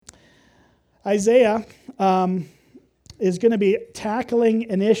Isaiah is going to be tackling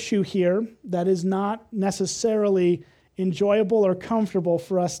an issue here that is not necessarily enjoyable or comfortable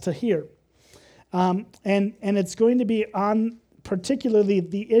for us to hear. And it's going to be on particularly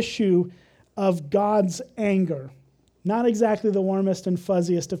the issue of God's anger. Not exactly the warmest and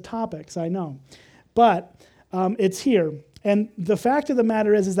fuzziest of topics, I know. But it's here. And the fact of the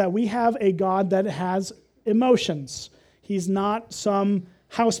matter is that we have a God that has emotions. He's not some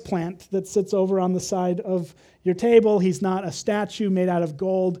houseplant that sits over on the side of your table. He's not a statue made out of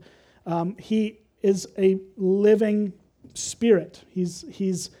gold. He is a living spirit.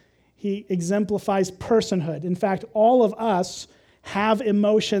 He exemplifies personhood. In fact, all of us have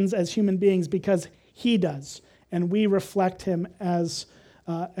emotions as human beings because he does, and we reflect him as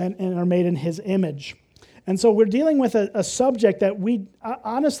and are made in his image. And so we're dealing with a subject that we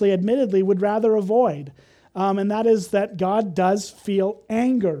honestly, admittedly, would rather avoid, and that is that God does feel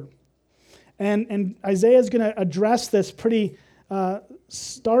anger. And Isaiah is going to address this pretty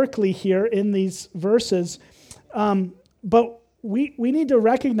starkly here in these verses, but we need to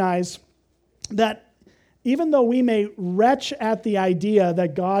recognize that even though we may retch at the idea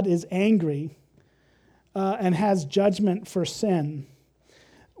that God is angry and has judgment for sin,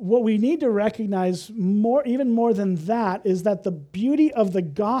 what we need to recognize even more than that is that the beauty of the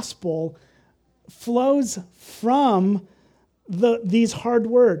gospel flows from these hard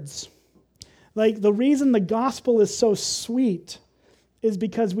words. Like, the reason the gospel is so sweet is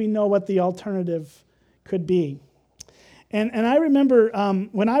because we know what the alternative could be. And I remember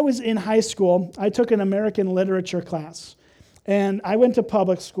when I was in high school, I took an American literature class. And I went to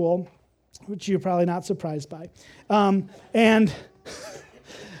public school, which you're probably not surprised by. But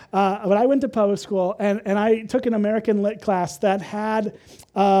I went to public school, and I took an American lit class that had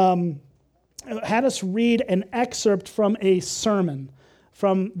us read an excerpt from a sermon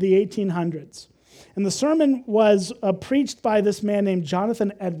from the 1800s. And the sermon was preached by this man named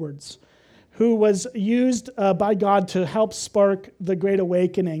Jonathan Edwards, who was used by God to help spark the Great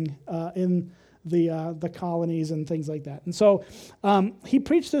Awakening in the colonies and things like that. And so he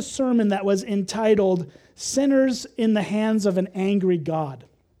preached this sermon that was entitled "Sinners in the Hands of an Angry God."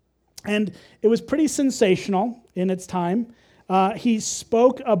 And it was pretty sensational in its time. He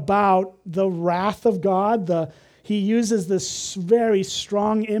spoke about the wrath of God. He uses this very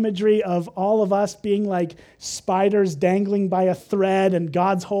strong imagery of all of us being like spiders dangling by a thread, and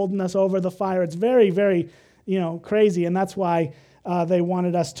God's holding us over the fire. It's very, very, crazy, and that's why they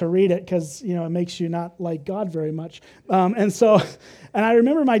wanted us to read it, because it makes you not like God very much. And I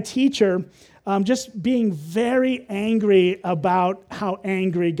remember my teacher just being very angry about how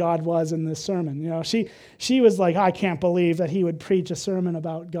angry God was in this sermon. She was like, I can't believe that he would preach a sermon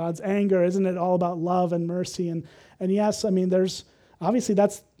about God's anger. Isn't it all about love and mercy? And yes, there's obviously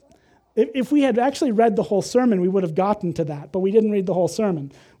that's, if we had actually read the whole sermon, we would have gotten to that, but we didn't read the whole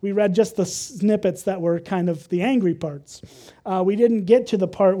sermon. We read just the snippets that were kind of the angry parts. We didn't get to the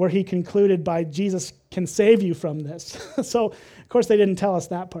part where he concluded by Jesus can save you from this. So, of course, they didn't tell us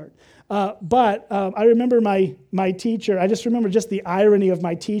that part. But I remember my teacher, I just remember just the irony of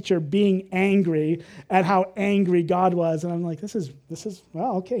my teacher being angry at how angry God was. And I'm like, this is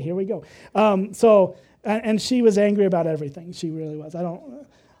well, okay, here we go. And she was angry about everything. She really was.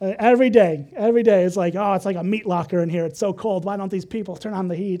 Every day, it's like, oh, it's like a meat locker in here. It's so cold. Why don't these people turn on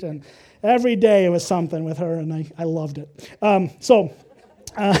the heat? And every day it was something with her, and I loved it.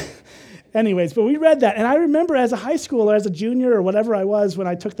 Anyways, but we read that, and I remember as a high schooler, as a junior or whatever I was when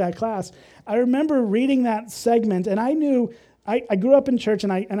I took that class, I remember reading that segment, and I knew, I grew up in church,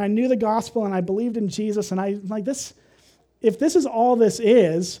 and I knew the gospel, and I believed in Jesus, and I'm like, if this is all this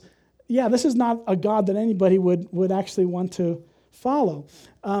is, this is not a God that anybody would actually want to follow.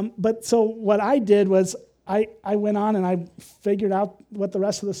 But so what I did was I went on and I figured out what the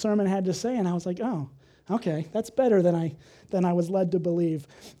rest of the sermon had to say, and I was like, oh, okay, that's better than I was led to believe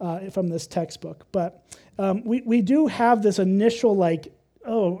from this textbook. But we do have this initial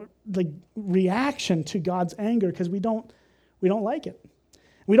reaction to God's anger because we don't like it.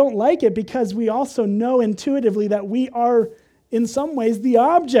 We don't like it because we also know intuitively that we are, in some ways, the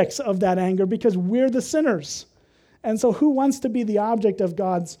objects of that anger because we're the sinners. And so who wants to be the object of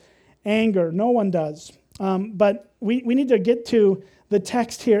God's anger? No one does. But we need to get to the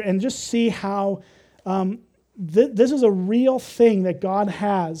text here and just see how this is a real thing that God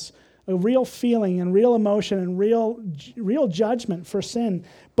has, a real feeling and real emotion and real judgment for sin.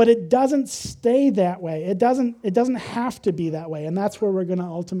 But it doesn't stay that way. It doesn't have to be that way. And that's where we're going to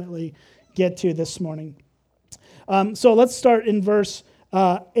ultimately get to this morning. So let's start in verse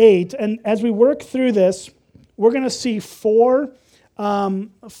 8. And as we work through this, we're going to see four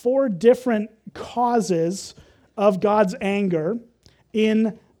four different causes of God's anger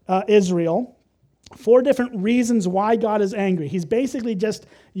in Israel. Four different reasons why God is angry. He's basically just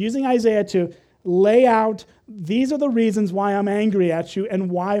using Isaiah to lay out, these are the reasons why I'm angry at you and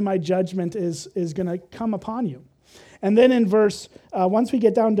why my judgment is going to come upon you. And then in once we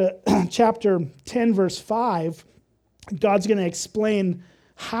get down to chapter 10, verse 5, God's going to explain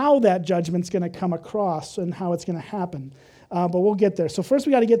how that judgment's going to come across and how it's going to happen. But we'll get there. So first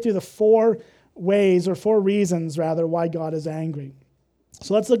we got to get through the four reasons why God is angry.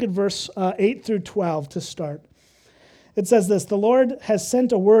 So let's look at verse 8 through 12 to start. It says this, "The Lord has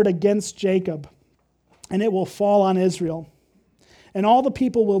sent a word against Jacob, and it will fall on Israel. And all the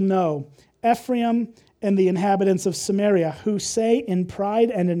people will know, Ephraim and the inhabitants of Samaria, who say in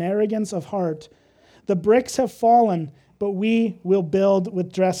pride and in arrogance of heart, the bricks have fallen, but we will build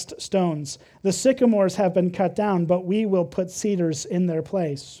with dressed stones. The sycamores have been cut down, but we will put cedars in their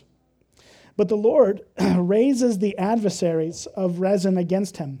place. But the Lord raises the adversaries of Rezin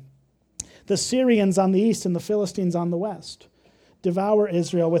against him. The Syrians on the east and the Philistines on the west devour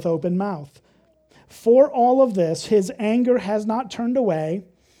Israel with open mouth. For all of this, his anger has not turned away,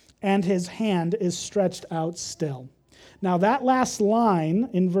 and his hand is stretched out still." Now that last line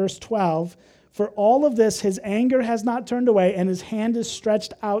in verse 12, for all of this, his anger has not turned away, and his hand is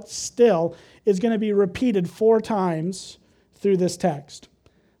stretched out still, is going to be repeated 4 times through this text.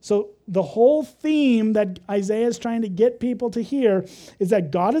 So the whole theme that Isaiah is trying to get people to hear is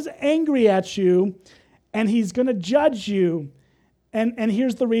that God is angry at you, and he's going to judge you, and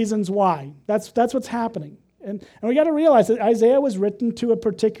here's the reasons why. That's what's happening. And we got to realize that Isaiah was written to a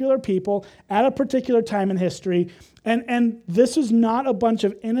particular people at a particular time in history, and this is not a bunch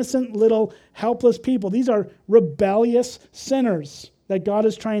of innocent little helpless people. These are rebellious sinners that God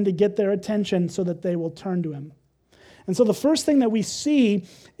is trying to get their attention so that they will turn to him. And so the first thing that we see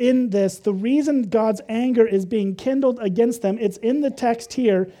in this, the reason God's anger is being kindled against them, it's in the text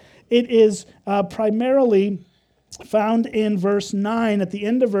here. It is primarily found in verse 9, at the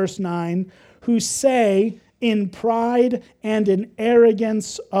end of verse 9, who say in pride and in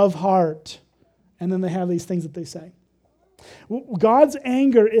arrogance of heart. And then they have these things that they say. God's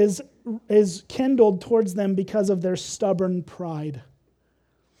anger is kindled towards them because of their stubborn pride.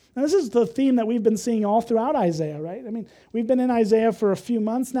 Now, this is the theme that we've been seeing all throughout Isaiah, right? I mean, we've been in Isaiah for a few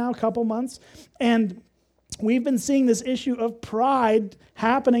months now, a couple months, and we've been seeing this issue of pride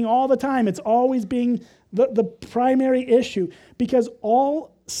happening all the time. It's always being the primary issue because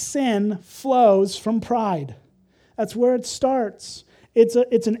all sin flows from pride. That's where it starts. It's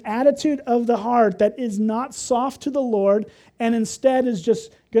an attitude of the heart that is not soft to the Lord and instead is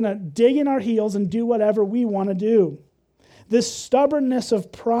just going to dig in our heels and do whatever we want to do. This stubbornness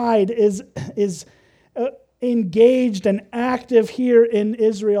of pride is engaged and active here in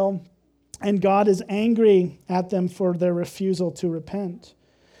Israel, and God is angry at them for their refusal to repent.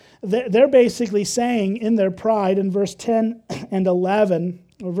 They're basically saying in their pride, in verse 10 and 11,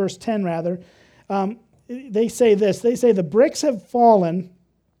 or verse 10 rather, they say this. They say, the bricks have fallen,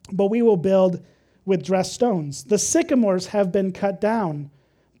 but we will build with dressed stones. The sycamores have been cut down,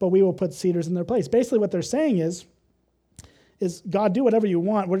 but we will put cedars in their place. Basically what they're saying is God, do whatever you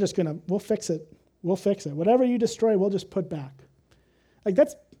want. We'll fix it. We'll fix it. Whatever you destroy, we'll just put back. Like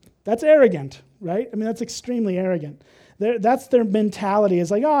that's arrogant, right? I mean, that's extremely arrogant. That's their mentality.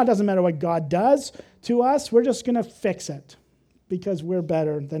 Is like, it doesn't matter what God does to us. We're just going to fix it because we're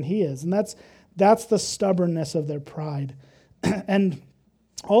better than he is. And that's the stubbornness of their pride. And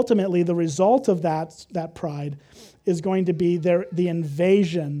ultimately, the result of that pride is going to be the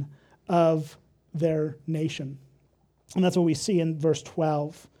invasion of their nation. And that's what we see in verse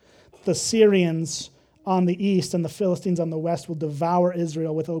 12. The Syrians on the east and the Philistines on the west will devour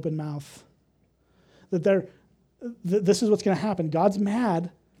Israel with open mouth. This is what's going to happen. God's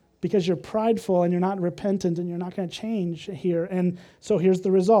mad because you're prideful and you're not repentant and you're not going to change here. And so here's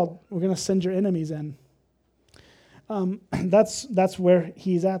the result. We're going to send your enemies in. That's where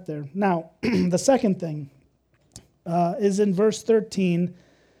he's at there. Now, the second thing is in verse 13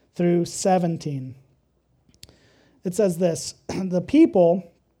 through 17. It says this, the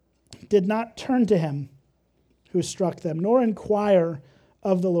people did not turn to him who struck them, nor inquire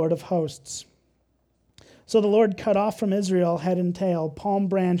of the Lord of hosts. So the Lord cut off from Israel head and tail, palm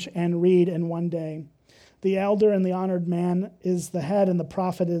branch and reed in one day. The elder and the honored man is the head, and the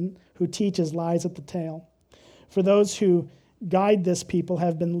prophet who teaches lies at the tail. For those who guide this people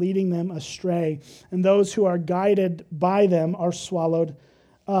have been leading them astray, and those who are guided by them are swallowed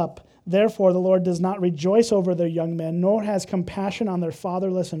up. Therefore, the Lord does not rejoice over their young men, nor has compassion on their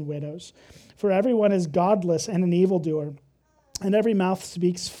fatherless and widows. For everyone is godless and an evildoer. and every mouth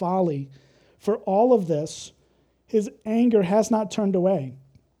speaks folly. For all of this, his anger has not turned away,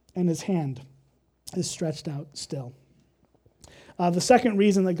 and his hand is stretched out still. The second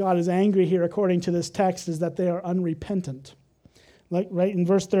reason that God is angry here, according to this text, is that they are unrepentant. Like right in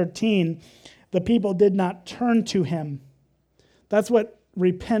verse 13, the people did not turn to him. That's what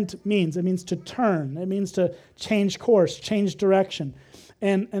repent means. It means to turn. It means to change course, change direction.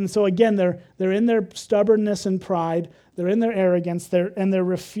 And so again, they're in their stubbornness and pride. They're in their arrogance. They're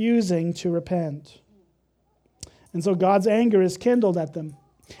refusing to repent. And so God's anger is kindled at them.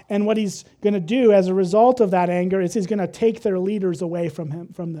 And what he's going to do as a result of that anger is he's going to take their leaders away from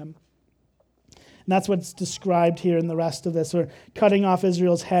them. And that's what's described here in the rest of this. We're cutting off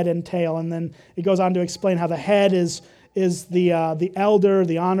Israel's head and tail. And then it goes on to explain how the head is the elder,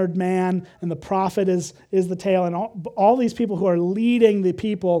 the honored man, and the prophet is the tail. And all these people who are leading the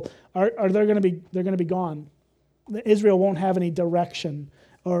people they're going to be gone. Israel won't have any direction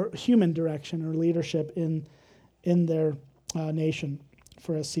or human direction or leadership in their nation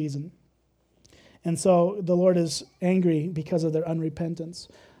for a season. And so the Lord is angry because of their unrepentance.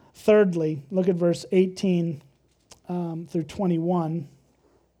 Thirdly, look at verse 18 through 21.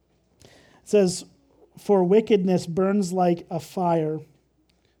 It says, "For wickedness burns like a fire."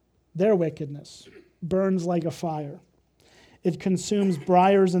 Their wickedness burns like a fire. It consumes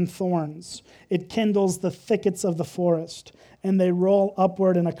briars and thorns. It kindles the thickets of the forest, and they roll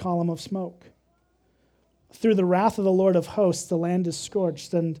upward in a column of smoke. Through the wrath of the Lord of hosts, the land is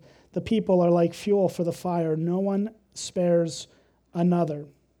scorched, and the people are like fuel for the fire. No one spares another.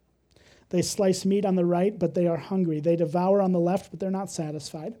 They slice meat on the right, but they are hungry. They devour on the left, but they're not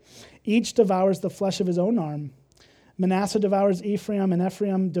satisfied. Each devours the flesh of his own arm. Manasseh devours Ephraim, and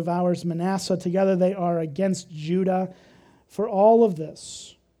Ephraim devours Manasseh. Together they are against Judah. For all of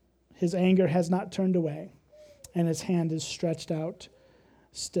this, his anger has not turned away, and his hand is stretched out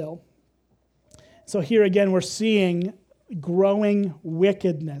still. So here again, we're seeing growing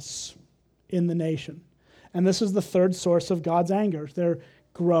wickedness in the nation. And this is the third source of God's anger, their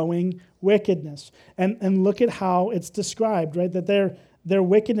growing wickedness. And look at how it's described, right? That their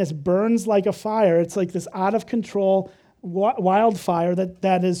wickedness burns like a fire. It's like this out of control wildfire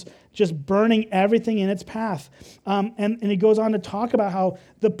that is just burning everything in its path. And he goes on to talk about how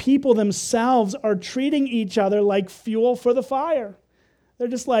the people themselves are treating each other like fuel for the fire. They're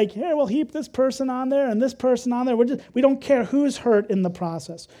just like, here, we'll heap this person on there and this person on there. We don't care who's hurt in the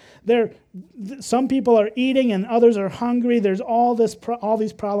process. Some people are eating and others are hungry. There's all these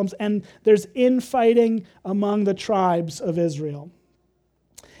problems, and there's infighting among the tribes of Israel.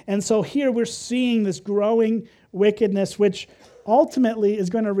 And so here we're seeing this growing wickedness, which ultimately is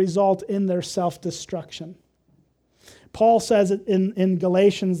going to result in their self-destruction. Paul says in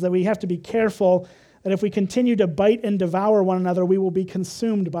Galatians that we have to be careful that if we continue to bite and devour one another, we will be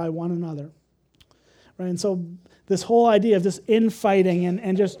consumed by one another. Right? And so this whole idea of this infighting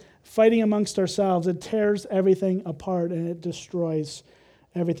and just fighting amongst ourselves, it tears everything apart and it destroys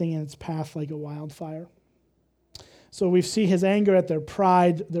everything in its path like a wildfire. So we see his anger at their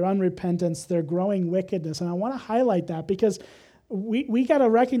pride, their unrepentance, their growing wickedness. And I want to highlight that because we got to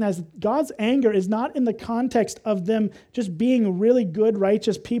recognize that God's anger is not in the context of them just being really good,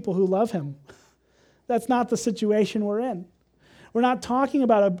 righteous people who love him. That's not the situation we're in. We're not talking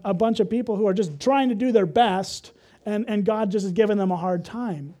about a bunch of people who are just trying to do their best and God just is giving them a hard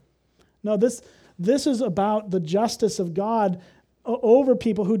time. No, this is about the justice of God over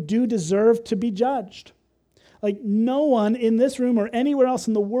people who do deserve to be judged. Like no one in this room or anywhere else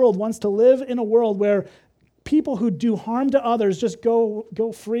in the world wants to live in a world where people who do harm to others just go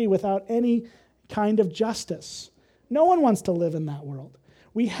free without any kind of justice. No one wants to live in that world.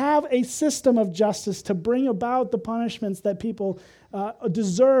 We have a system of justice to bring about the punishments that people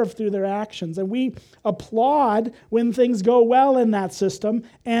deserve through their actions. And we applaud when things go well in that system.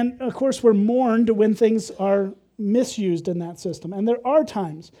 And, of course, we're mourned when things are misused in that system. And there are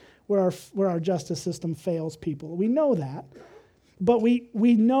times where our justice system fails people. We know that. But we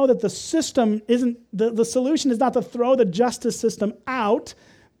know that the system isn't, the solution is not to throw the justice system out,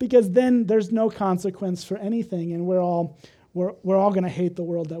 because then there's no consequence for anything, and we're all going to hate the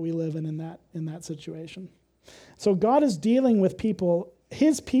world that we live in that situation. So God is dealing with people,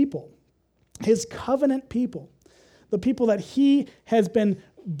 his covenant people, the people that he has been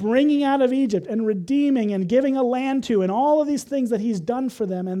bringing out of Egypt and redeeming and giving a land to, and all of these things that he's done for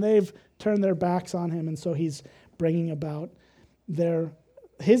them, and they've turned their backs on him, and so he's bringing about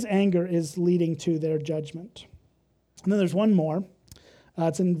his anger is leading to their judgment. And then there's one more.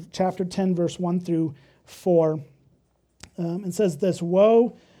 It's in chapter 10, verse 1 through 4. It says this: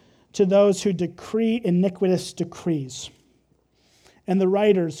 "Woe to those who decree iniquitous decrees, and the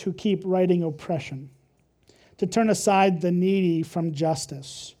writers who keep writing oppression, to turn aside the needy from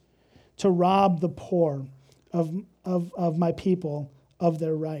justice, to rob the poor of my people of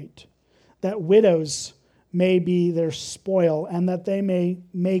their right, that widows may be their spoil, and that they may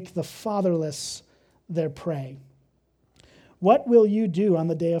make the fatherless their prey. What will you do on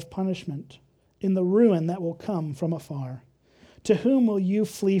the day of punishment, in the ruin that will come from afar? To whom will you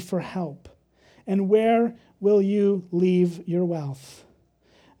flee for help? And where will you leave your wealth?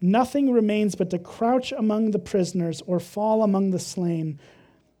 Nothing remains but to crouch among the prisoners or fall among the slain.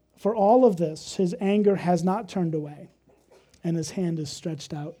 For all of this, his anger has not turned away, and his hand is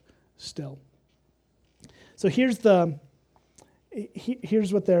stretched out still. So here's what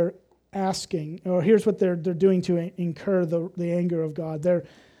they're asking, or here's what they're doing to incur the anger of God.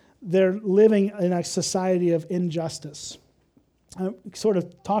 They're living in a society of injustice. I sort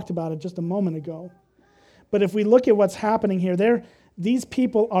of talked about it just a moment ago. But if we look at what's happening here, these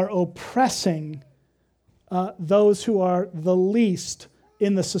people are oppressing those who are the least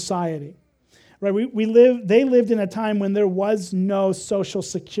in the society. Right? They lived in a time when there was no social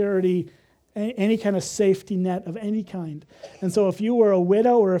security, any kind of safety net of any kind. And so if you were a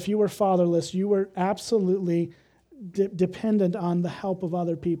widow or if you were fatherless, you were absolutely dependent on the help of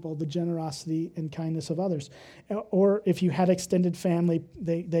other people, the generosity and kindness of others. Or if you had extended family,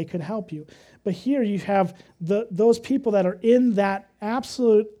 they could help you. But here you have those people that are in that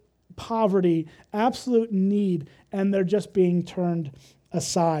absolute poverty, absolute need, and they're just being turned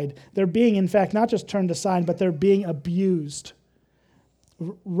aside. They're being, in fact, not just turned aside, but they're being abused.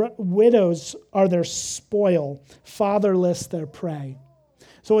 Widows are their spoil, fatherless their prey.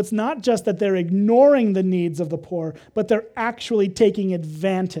 So it's not just that they're ignoring the needs of the poor, but they're actually taking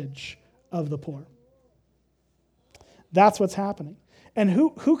advantage of the poor. That's what's happening. And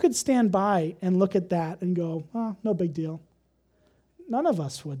who could stand by and look at that and go, oh, no big deal? None of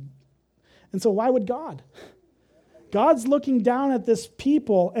us would. And so why would God? God's looking down at this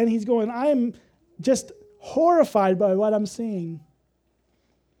people and he's going, I am just horrified by what I'm seeing.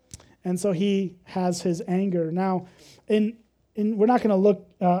 And so he has his anger. Now, we're not going to look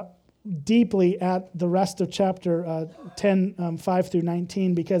deeply at the rest of chapter 10, 5 through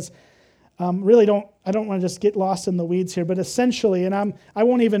 19, because I don't want to just get lost in the weeds here. But essentially, and I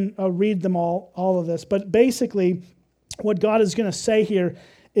won't even read them all of this, but basically what God is going to say here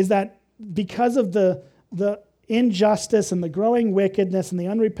is that because of the injustice and the growing wickedness and the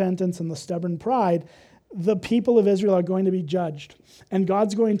unrepentance and the stubborn pride, the people of Israel are going to be judged. And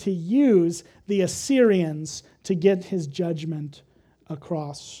God's going to use the Assyrians to get his judgment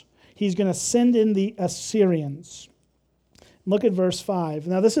across. He's going to send in the Assyrians. Look at verse 5.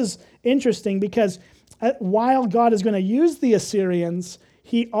 Now this is interesting because while God is going to use the Assyrians,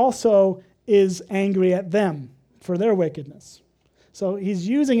 he also is angry at them for their wickedness. So he's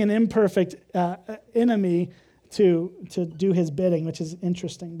using an imperfect enemy to do his bidding, which is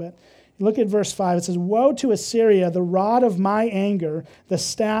interesting. But look at verse 5. It says, Woe to Assyria, the rod of my anger, the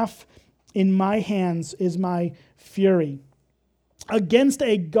staff in my hands is my fury. Against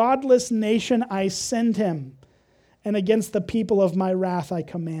a godless nation I send him, and against the people of my wrath I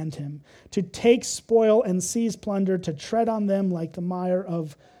command him, to take spoil and seize plunder, to tread on them like the mire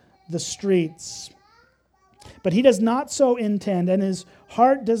of the streets. But he does not so intend, and his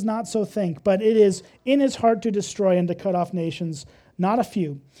heart does not so think, but it is in his heart to destroy and to cut off nations, not a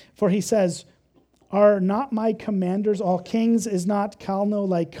few. For he says, Are not my commanders all kings? Is not Calno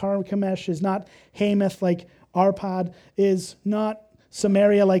like Carchemish? Is not Hamath like Arpad? Is not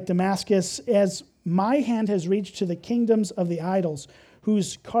Samaria like Damascus? As my hand has reached to the kingdoms of the idols,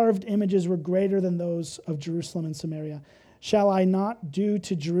 whose carved images were greater than those of Jerusalem and Samaria, shall I not do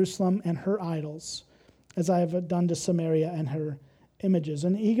to Jerusalem and her idols as I have done to Samaria and her images?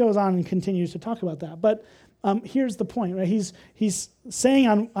 And he goes on and continues to talk about that. But here's the point, right? He's saying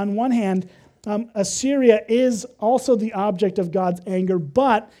on one hand, Assyria is also the object of God's anger,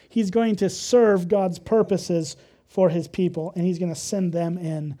 but he's going to serve God's purposes for his people, and he's going to send them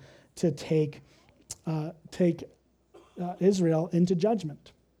in to take Israel into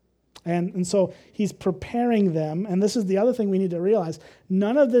judgment. And so he's preparing them, and this is the other thing we need to realize.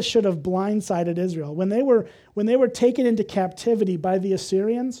 None of this should have blindsided Israel. When they were taken into captivity by the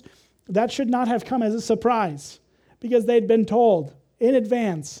Assyrians, that should not have come as a surprise, because they'd been told in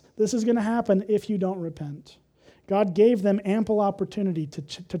advance, this is going to happen if you don't repent. God gave them ample opportunity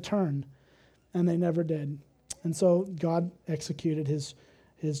to turn, and they never did. And so God executed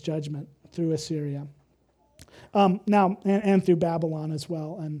his judgment through Assyria. Now, and through Babylon as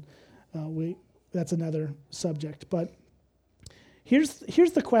well, and that's another subject. But here's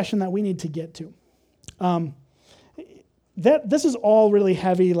the question that we need to get to. this is all really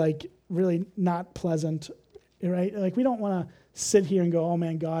heavy, like really not pleasant, right? Like we don't want to sit here and go, oh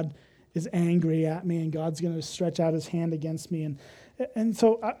man, God is angry at me and God's going to stretch out his hand against me. And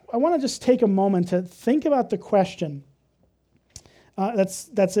so I want to just take a moment to think about the question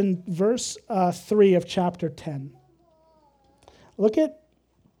that's in verse 3 of chapter 10. Look at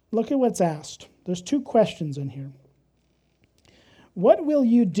what's asked. There's two questions in here. What will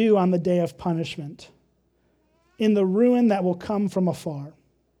you do on the day of punishment, in the ruin that will come from afar?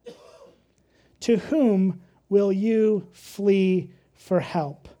 To whom will you flee for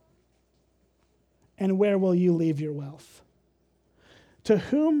help? And where will you leave your wealth? To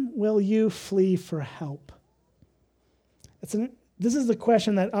whom will you flee for help? This is the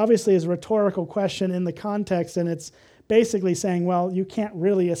question that obviously is a rhetorical question in the context, and it's basically saying, well, you can't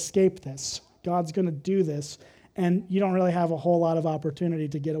really escape this. God's going to do this, and you don't really have a whole lot of opportunity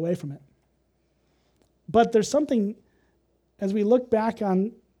to get away from it. But there's something, as we look back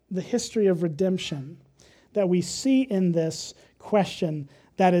on the history of redemption, that we see in this question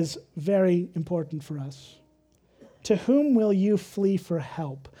that is very important for us. To whom will you flee for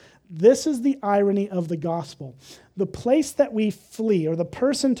help? This is the irony of the gospel. The place that we flee, or the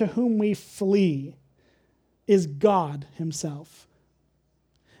person to whom we flee, is God himself.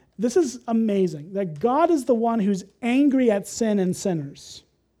 This is amazing, that God is the one who's angry at sin and sinners,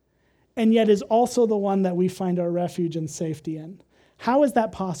 and yet is also the one that we find our refuge and safety in. How is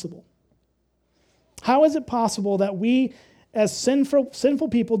that possible? How is it possible that we, as sinful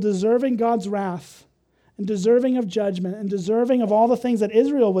people, deserving God's wrath, and deserving of judgment, and deserving of all the things that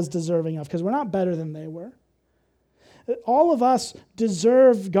Israel was deserving of, because we're not better than they were, all of us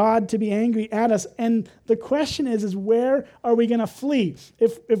deserve God to be angry at us. And the question is where are we going to flee?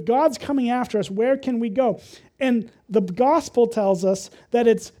 If God's coming after us, where can we go? And the gospel tells us that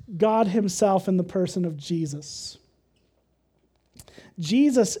it's God himself in the person of Jesus.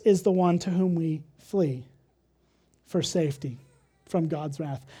 Jesus is the one to whom we flee for safety from God's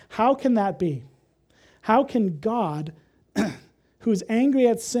wrath. How can that be? How can God, who's angry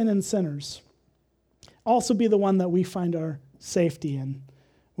at sin and sinners, also be the one that we find our safety in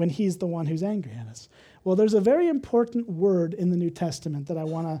when he's the one who's angry at us? Well, there's a very important word in the New Testament that I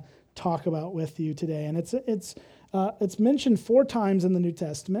want to talk about with you today, and it's mentioned 4 times in the New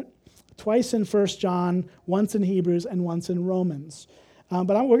Testament, twice in 1 John, once in Hebrews, and once in Romans. But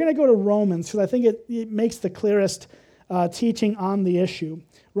we're going to go to Romans because I think it makes the clearest teaching on the issue.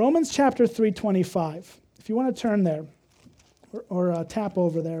 Romans chapter 3:25. If you want to turn there, or tap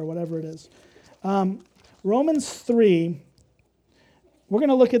over there, or whatever it is. Romans 3, we're going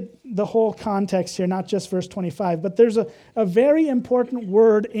to look at the whole context here, not just verse 25, but there's a very important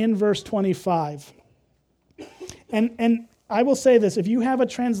word in verse 25. And I will say this, if you have a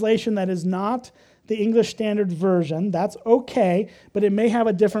translation that is not the English Standard Version, that's okay, but it may have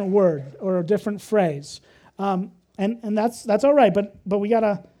a different word or a different phrase. And that's all right, but we got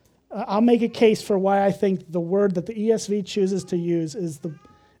to, I'll make a case for why I think the word that the ESV chooses to use is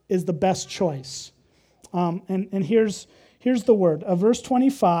the best choice. And here's the word. Verse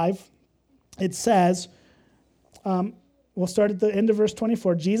 25, it says, we'll start at the end of verse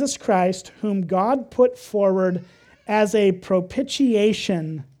 24, Jesus Christ, whom God put forward as a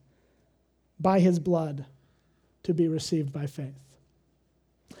propitiation by his blood to be received by faith.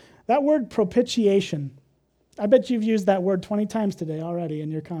 That word propitiation, I bet you've used that word 20 times today already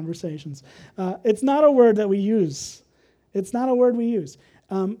in your conversations. It's not a word that we use. It's not a word we use.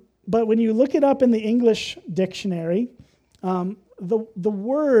 But when you look it up in the English dictionary, the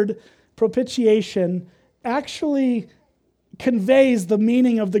word propitiation actually conveys the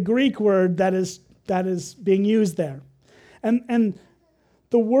meaning of the Greek word that is being used there. And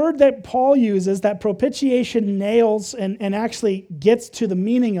the word that Paul uses, that propitiation nails and actually gets to the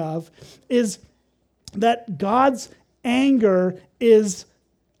meaning of, is that God's anger is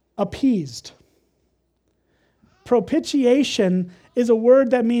appeased. Propitiation is a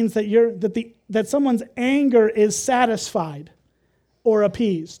word that means that someone's anger is satisfied or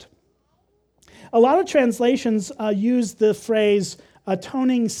appeased. A lot of translations use the phrase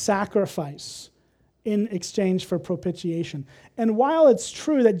atoning sacrifice in exchange for propitiation. And while it's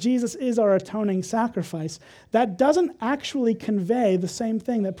true that Jesus is our atoning sacrifice, that doesn't actually convey the same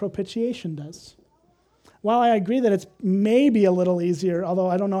thing that propitiation does. While I agree that it's maybe a little easier, although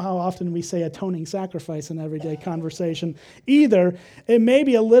I don't know how often we say atoning sacrifice in everyday conversation either, it may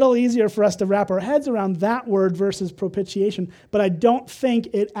be a little easier for us to wrap our heads around that word versus propitiation, but I don't think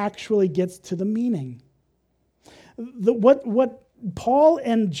it actually gets to the meaning. What Paul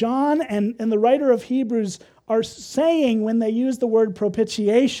and John and the writer of Hebrews are saying when they use the word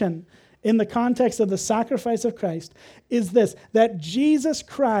propitiation in the context of the sacrifice of Christ is this, that Jesus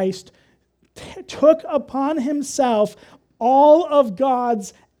Christ took upon himself all of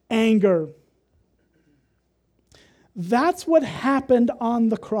God's anger. That's what happened on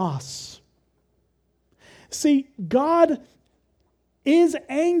the cross. See, God is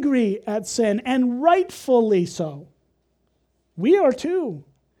angry at sin, and rightfully so. We are too.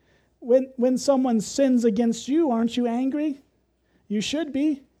 When someone sins against you, aren't you angry? You should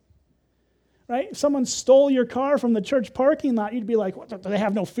be. Right? If someone stole your car from the church parking lot, you'd be like, what, do they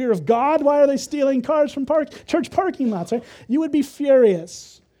have no fear of God? Why are they stealing cars from church parking lots? Right? You would be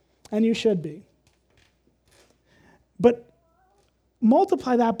furious, and you should be. But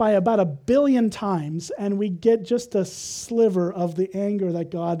multiply that by about 1 billion times, and we get just a sliver of the anger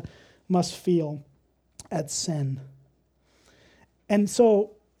that God must feel at sin. And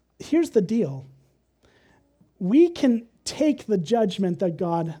so here's the deal. We can take the judgment that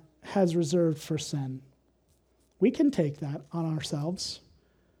God has reserved for sin. We can take that on ourselves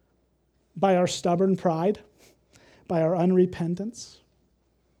by our stubborn pride, by our unrepentance,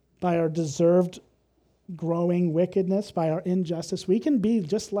 by our deserved growing wickedness, by our injustice. We can be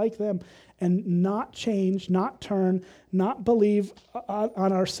just like them and not change, not turn, not believe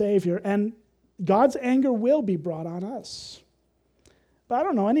on our Savior. And God's anger will be brought on us. But I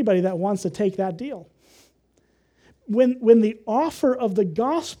don't know anybody that wants to take that deal. When the offer of the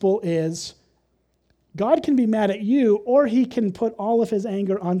gospel is God can be mad at you, or he can put all of his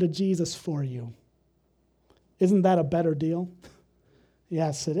anger onto Jesus for you. Isn't that a better deal?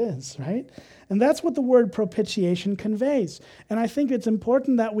 Yes, it is, right? And that's what the word propitiation conveys. And I think it's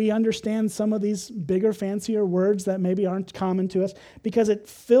important that we understand some of these bigger, fancier words that maybe aren't common to us, because it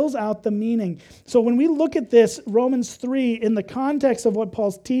fills out the meaning. So when we look at this, Romans 3, in the context of what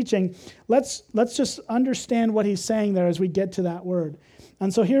Paul's teaching, let's just understand what he's saying there as we get to that word.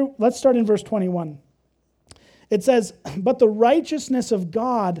 And so here, let's start in verse 21. It says, "But the righteousness of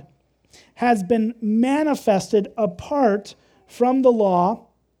God has been manifested apart from the law,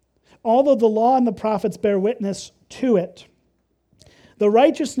 although the law and the prophets bear witness to it. The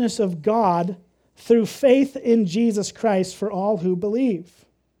righteousness of God through faith in Jesus Christ for all who believe.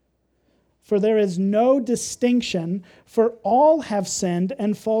 For there is no distinction, for all have sinned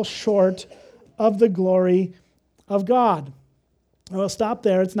and fall short of the glory of God." I will stop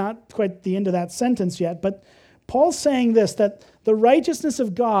there. It's not quite the end of that sentence yet, but Paul's saying this, that the righteousness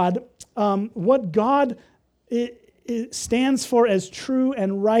of God, what God it stands for as true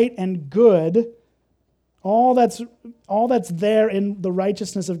and right and good, all that's there in the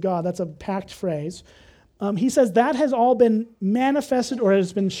righteousness of God, that's a packed phrase. He says that has all been manifested or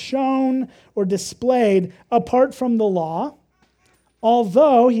has been shown or displayed apart from the law,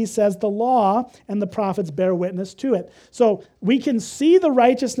 although, he says, the law and the prophets bear witness to it. So we can see the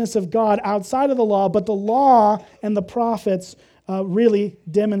righteousness of God outside of the law, but the law and the prophets really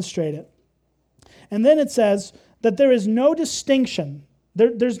demonstrate it. And then it says that there is no distinction.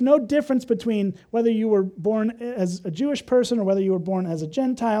 There's no difference between whether you were born as a Jewish person or whether you were born as a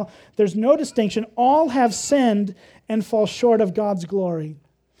Gentile. There's no distinction. All have sinned and fall short of God's glory.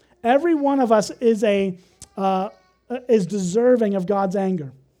 Every one of us is deserving of God's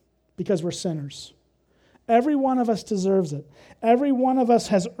anger because we're sinners. Every one of us deserves it. Every one of us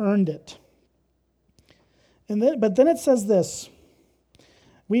has earned it. But then it says this: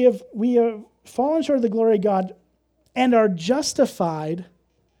 we have fallen short of the glory of God and are justified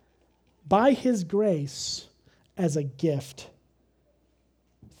by his grace as a gift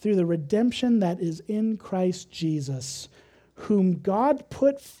through the redemption that is in Christ Jesus, whom God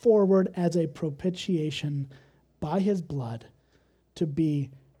put forward as a propitiation by his blood to be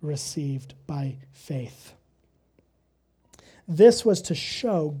received by faith. This was to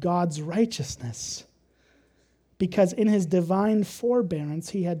show God's righteousness, because in his divine forbearance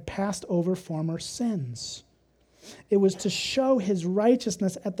he had passed over former sins. It was to show his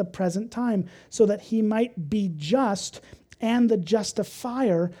righteousness at the present time, so that he might be just and the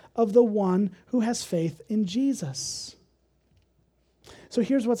justifier of the one who has faith in Jesus. So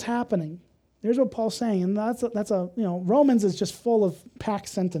here's what's happening. Here's what Paul's saying, and Romans is just full of packed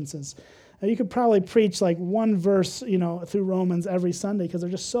sentences. You could probably preach like one verse, through Romans every Sunday because they're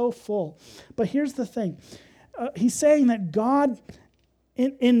just so full. But here's the thing. He's saying that God,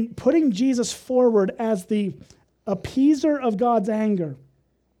 in putting Jesus forward as the appeaser of God's anger,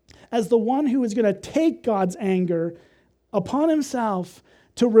 as the one who is going to take God's anger upon himself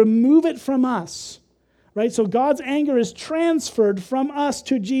to remove it from us, right? So God's anger is transferred from us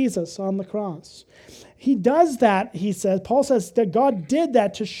to Jesus on the cross. He does that, Paul says that God did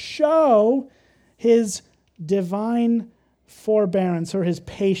that to show his divine forbearance or his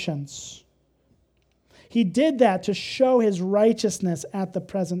patience. He did that to show his righteousness at the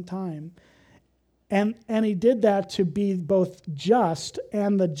present time. And he did that to be both just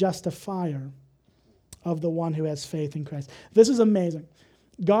and the justifier of the one who has faith in Christ. This is amazing.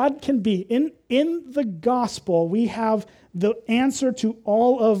 God can be, in the gospel, we have the answer to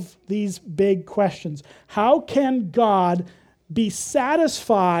all of these big questions. How can God be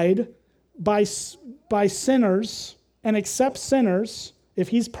satisfied by sinners and accept sinners if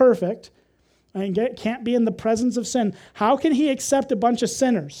he's perfect and can't be in the presence of sin? How can he accept a bunch of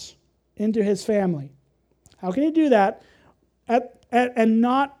sinners into his family? How can he do that and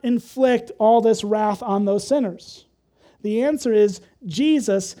not inflict all this wrath on those sinners? The answer is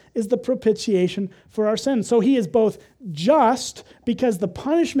Jesus is the propitiation for our sins. So he is both just because the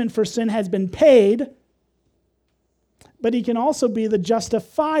punishment for sin has been paid, but he can also be the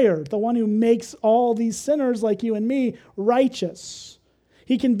justifier, the one who makes all these sinners like you and me righteous.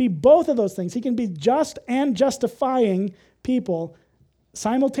 He can be both of those things. He can be just and justifying people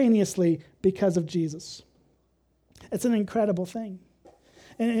simultaneously because of Jesus. It's an incredible thing.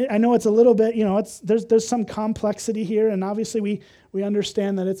 And I know it's a little bit, there's some complexity here, and obviously we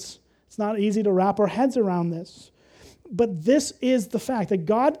understand that it's not easy to wrap our heads around this. But this is the fact that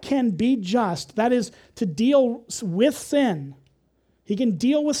God can be just, that is, to deal with sin. He can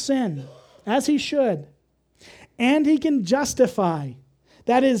deal with sin, as he should. And he can justify,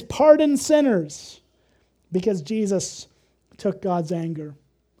 that is, pardon sinners, because Jesus took God's anger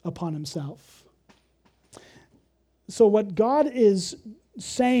upon himself. So what God is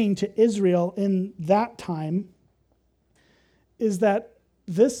saying to Israel in that time is that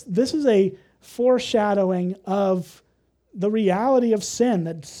this is a foreshadowing of the reality of sin,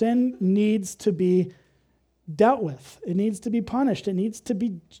 that sin needs to be dealt with. It needs to be punished. It needs to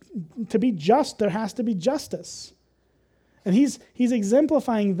be just. There has to be justice. And he's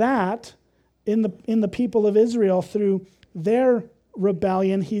exemplifying that in the people of Israel through their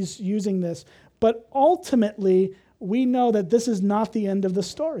rebellion. He's using this. But ultimately, we know that this is not the end of the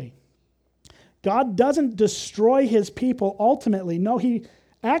story. God doesn't destroy his people ultimately. No, he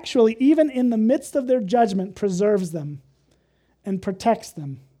actually, even in the midst of their judgment, preserves them and protects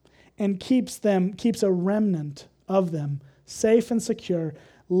them and keeps a remnant of them safe and secure,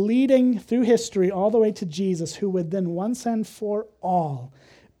 leading through history all the way to Jesus, who would then once and for all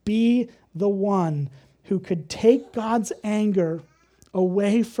be the one who could take God's anger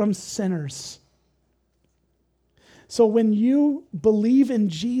away from sinners. So when you believe in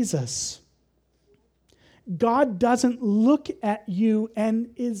Jesus, God doesn't look at you and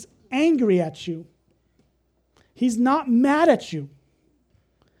is angry at you. He's not mad at you.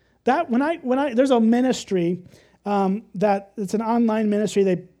 That there's a ministry that it's an online ministry.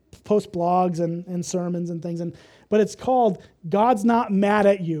 They post blogs and sermons and things, but it's called God's Not Mad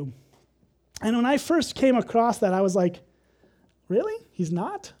at You. And when I first came across that, I was like, really? He's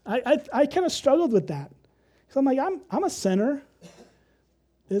not? I kind of struggled with that. So I'm like, I'm a sinner.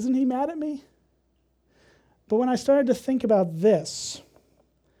 Isn't he mad at me? But when I started to think about this,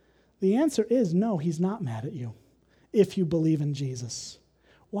 the answer is no, he's not mad at you if you believe in Jesus.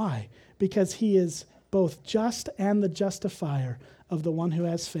 Why? Because he is both just and the justifier of the one who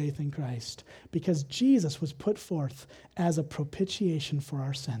has faith in Christ. Because Jesus was put forth as a propitiation for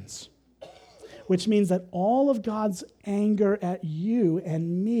our sins. Which means that all of God's anger at you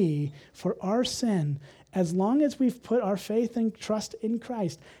and me for our sin, as long as we've put our faith and trust in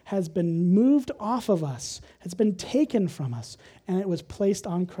Christ, has been moved off of us, has been taken from us, and it was placed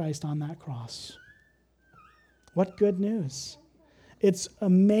on Christ on that cross. What good news. It's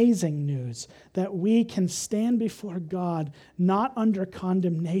amazing news that we can stand before God not under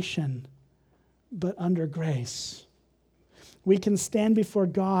condemnation, but under grace. We can stand before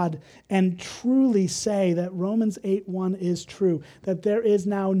God and truly say that Romans 8:1 is true, that there is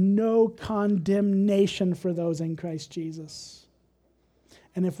now no condemnation for those in Christ Jesus.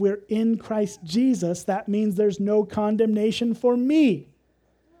 And if we're in Christ Jesus, that means there's no condemnation for me,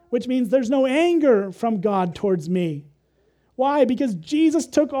 which means there's no anger from God towards me. Why? Because Jesus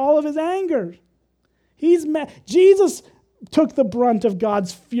took all of his anger. Jesus took the brunt of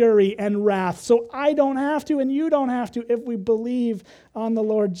God's fury and wrath, so I don't have to and you don't have to if we believe on the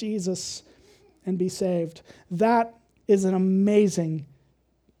Lord Jesus and be saved. That is an amazing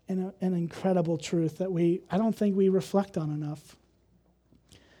and an incredible truth that I don't think we reflect on enough.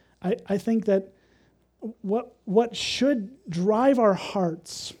 I think that what should drive our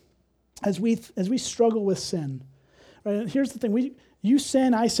hearts as we struggle with sin, right? Here's the thing: you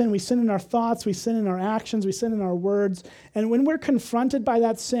sin, I sin, we sin in our thoughts, we sin in our actions, we sin in our words. And when we're confronted by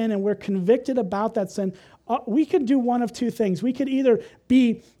that sin and we're convicted about that sin, we could do one of two things. We could either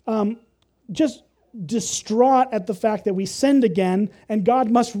be just distraught at the fact that we sinned again and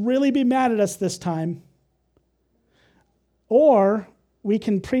God must really be mad at us this time, or we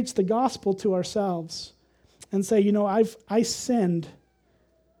can preach the gospel to ourselves and say, I sinned,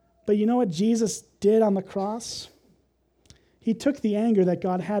 but you know what Jesus did on the cross? He took the anger that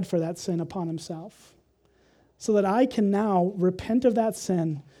God had for that sin upon himself, so that I can now repent of that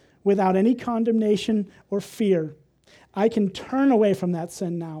sin without any condemnation or fear. I can turn away from that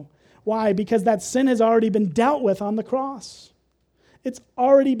sin now. Why? Because that sin has already been dealt with on the cross. It's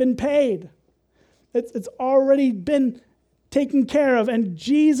already been paid. It's already been taken care of, and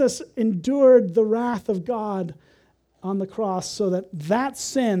Jesus endured the wrath of God on the cross so that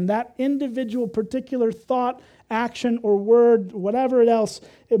sin, that individual particular thought, action, or word, whatever else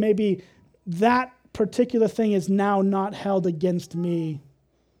it may be, that particular thing is now not held against me.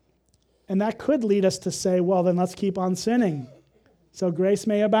 And that could lead us to say, well, then let's keep on sinning so grace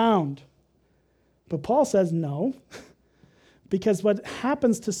may abound. But Paul says no, because what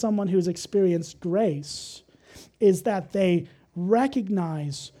happens to someone who's experienced grace is that they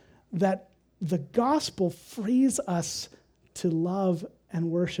recognize that the gospel frees us to love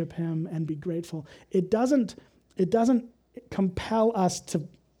and worship him and be grateful. It doesn't compel us to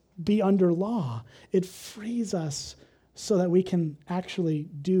be under law. It frees us so that we can actually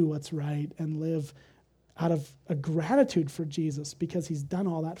do what's right and live out of a gratitude for Jesus because he's done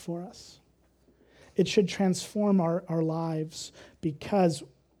all that for us. It should transform our lives because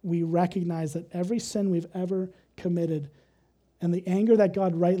we recognize that every sin we've ever committed and the anger that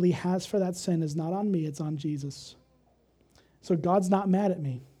God rightly has for that sin is not on me, it's on Jesus. So God's not mad at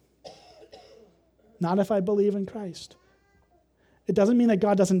me. Not if I believe in Christ. It doesn't mean that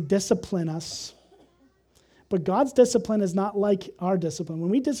God doesn't discipline us. But God's discipline is not like our discipline.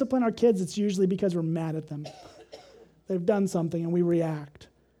 When we discipline our kids, it's usually because we're mad at them. They've done something and we react.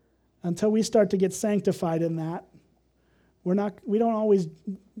 Until we start to get sanctified in that, we don't always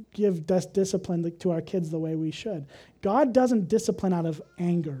give discipline to our kids the way we should. God doesn't discipline out of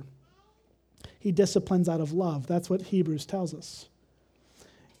anger. He disciplines out of love. That's what Hebrews tells us.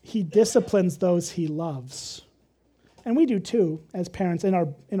 He disciplines those he loves. And we do too, as parents, in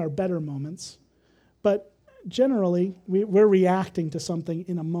our better moments. But generally, we're reacting to something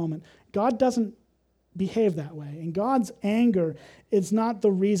in a moment. God doesn't behave that way. And God's anger is not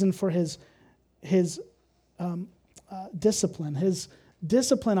the reason for his discipline. His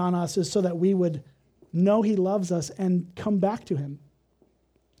discipline on us is so that we would know he loves us and come back to him.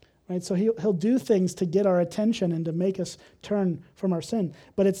 Right? So he'll do things to get our attention and to make us turn from our sin.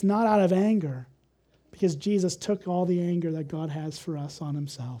 But it's not out of anger, because Jesus took all the anger that God has for us on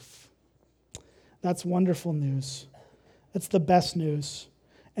himself. That's wonderful news. It's the best news.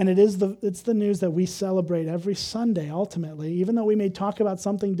 And it's the news that we celebrate every Sunday, ultimately. Even though we may talk about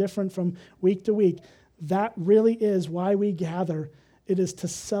something different from week to week, that really is why we gather. It is to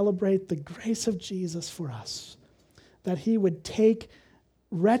celebrate the grace of Jesus for us, that he would take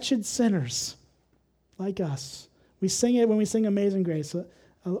wretched sinners like us. We sing it when we sing Amazing Grace,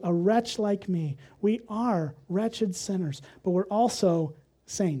 a wretch like me. We are wretched sinners, but we're also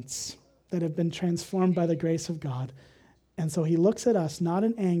saints that have been transformed by the grace of God. And so he looks at us not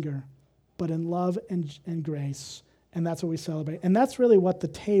in anger, but in love and grace. And that's what we celebrate. And that's really what the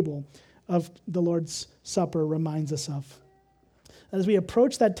table of the Lord's Supper reminds us of. As we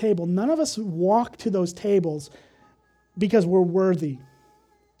approach that table, none of us walk to those tables because we're worthy.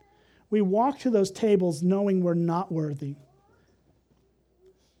 We walk to those tables knowing we're not worthy,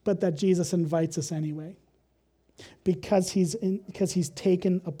 but that Jesus invites us anyway, because he's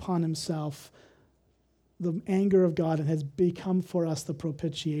taken upon himself the anger of God and has become for us the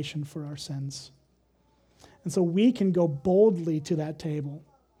propitiation for our sins. And so we can go boldly to that table,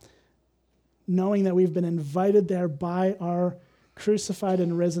 knowing that we've been invited there by our crucified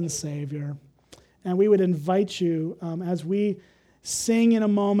and risen Savior. And we would invite you, as we sing in a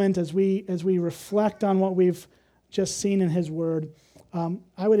moment, as we reflect on what we've just seen in his word,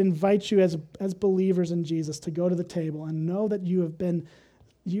 I would invite you as believers in Jesus to go to the table and know that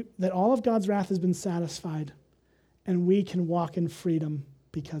that all of God's wrath has been satisfied, and we can walk in freedom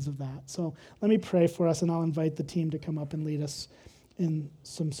because of that. So let me pray for us, and I'll invite the team to come up and lead us in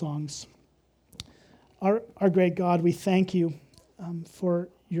some songs. Our great God, we thank you for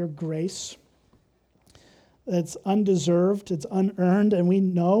your grace. It's undeserved, it's unearned, and we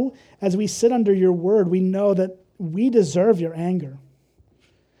know, as we sit under your word, we know that we deserve your anger.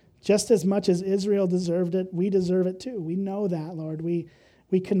 Just as much as Israel deserved it, we deserve it too. We know that, Lord. We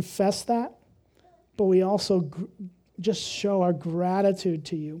confess that, but we also just show our gratitude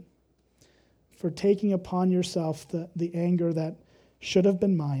to you for taking upon yourself the anger that should have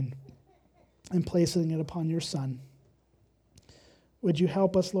been mine and placing it upon your Son. Would you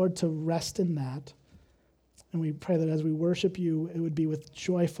help us, Lord, to rest in that? And we pray that as we worship you, it would be with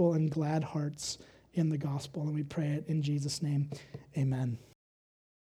joyful and glad hearts in the gospel. And we pray it in Jesus' name. Amen.